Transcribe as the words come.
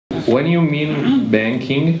when you mean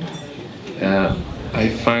banking, I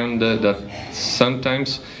find that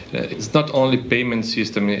sometimes it's not only payment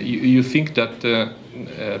system. You think that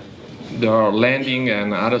there are lending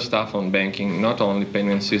and other stuff on banking, not only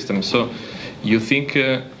payment system. So you think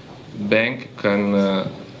bank can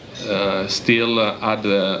still add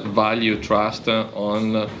value, trust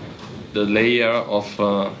on the layer of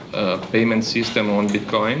payment system on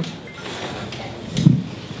Bitcoin?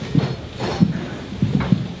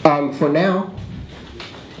 For now,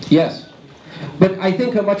 yes. But I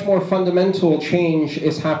think a much more fundamental change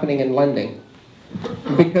is happening in lending.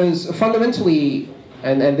 Because fundamentally,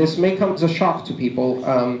 and this may come as a shock to people,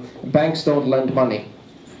 banks don't lend money.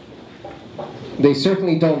 They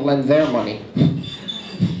certainly don't lend their money.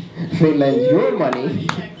 They lend your money.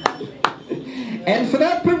 And for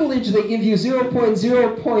that privilege, they give you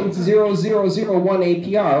 0.00001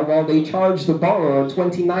 APR while they charge the borrower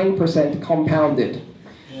 29% compounded.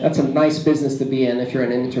 That's a nice business to be in if you're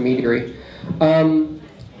an intermediary.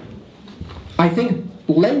 I think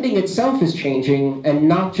lending itself is changing, and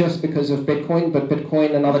not just because of Bitcoin, but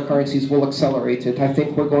Bitcoin and other currencies will accelerate it. I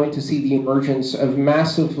think we're going to see the emergence of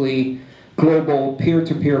massively global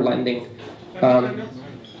peer-to-peer lending.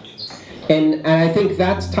 And I think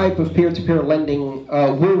that type of peer-to-peer lending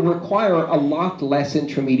will require a lot less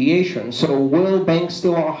intermediation. So will banks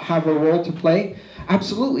still have a role to play?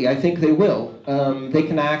 Absolutely, I think they will. They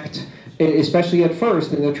can act, especially at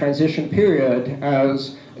first in the transition period,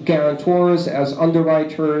 as guarantors, as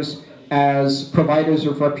underwriters, as providers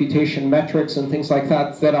of reputation metrics and things like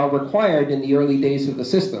that that are required in the early days of the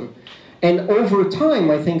system. And over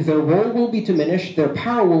time, I think their role will be diminished, their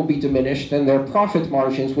power will be diminished, and their profit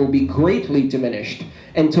margins will be greatly diminished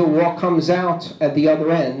until what comes out at the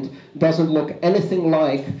other end doesn't look anything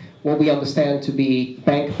like what we understand to be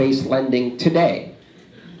bank-based lending today.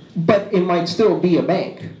 But it might still be a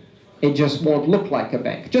bank. It just won't look like a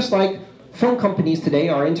bank. Just like phone companies today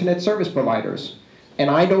are internet service providers.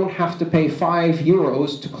 And I don't have to pay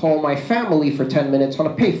 €5 to call my family for 10 minutes on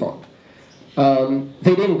a payphone.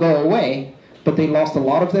 They didn't go away, but they lost a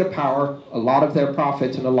lot of their power, a lot of their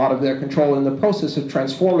profits, and a lot of their control in the process of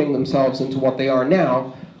transforming themselves into what they are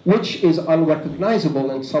now, which is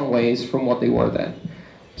unrecognizable in some ways from what they were then.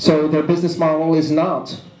 So their business model is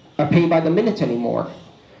not a pay-by-the-minute anymore.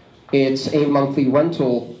 It's a monthly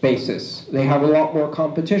rental basis. They have a lot more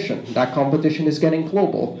competition. That competition is getting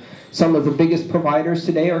global. Some of the biggest providers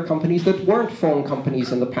today are companies that weren't phone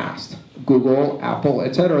companies in the past. Google, Apple,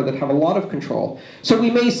 etc., that have a lot of control. So we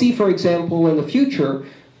may see, for example, in the future,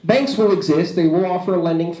 banks will exist, they will offer a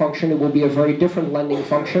lending function, it will be a very different lending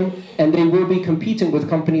function, and they will be competing with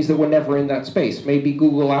companies that were never in that space. Maybe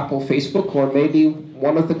Google, Apple, Facebook, or maybe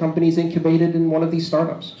one of the companies incubated in one of these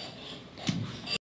startups.